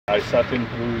I sat in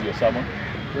through your sermon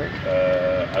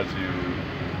as you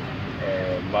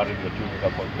married the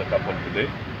couple today,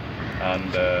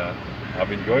 and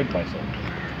I've enjoyed myself.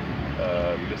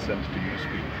 Listened to you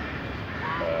speak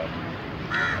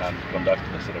and conduct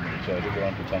the ceremony. So I really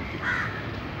want to thank you.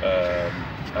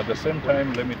 At the same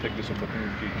time, let me take this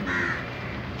opportunity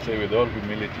to say with all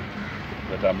humility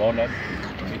that I'm honored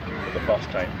to meet you for the first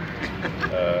time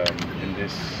in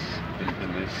this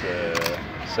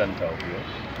center here.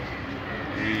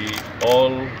 We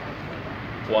all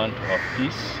want to have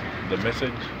peace. The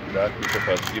message that Bishop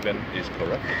has given is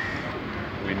correct.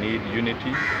 We need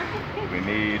unity, we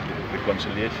need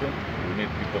reconciliation, we need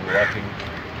people working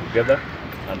together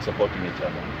and supporting each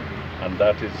other. And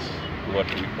that is what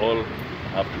we all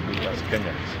have to do as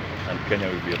Kenyans, and Kenya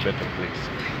will be a better place.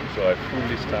 So I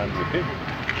fully stand with him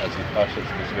as he passes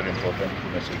this very important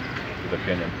message to the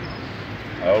Kenyan people.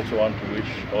 I also want to wish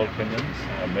all Kenyans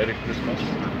a Merry Christmas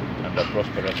and a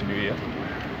prosperous New Year.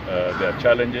 There are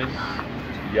challenges.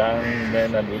 Young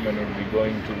men and women will be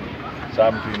going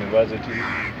some to university,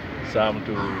 some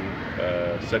to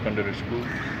secondary school,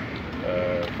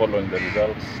 following the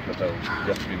results that have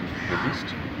just been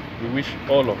released. We wish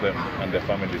all of them and their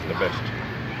families the best,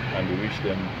 and we wish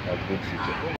them a good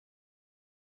future.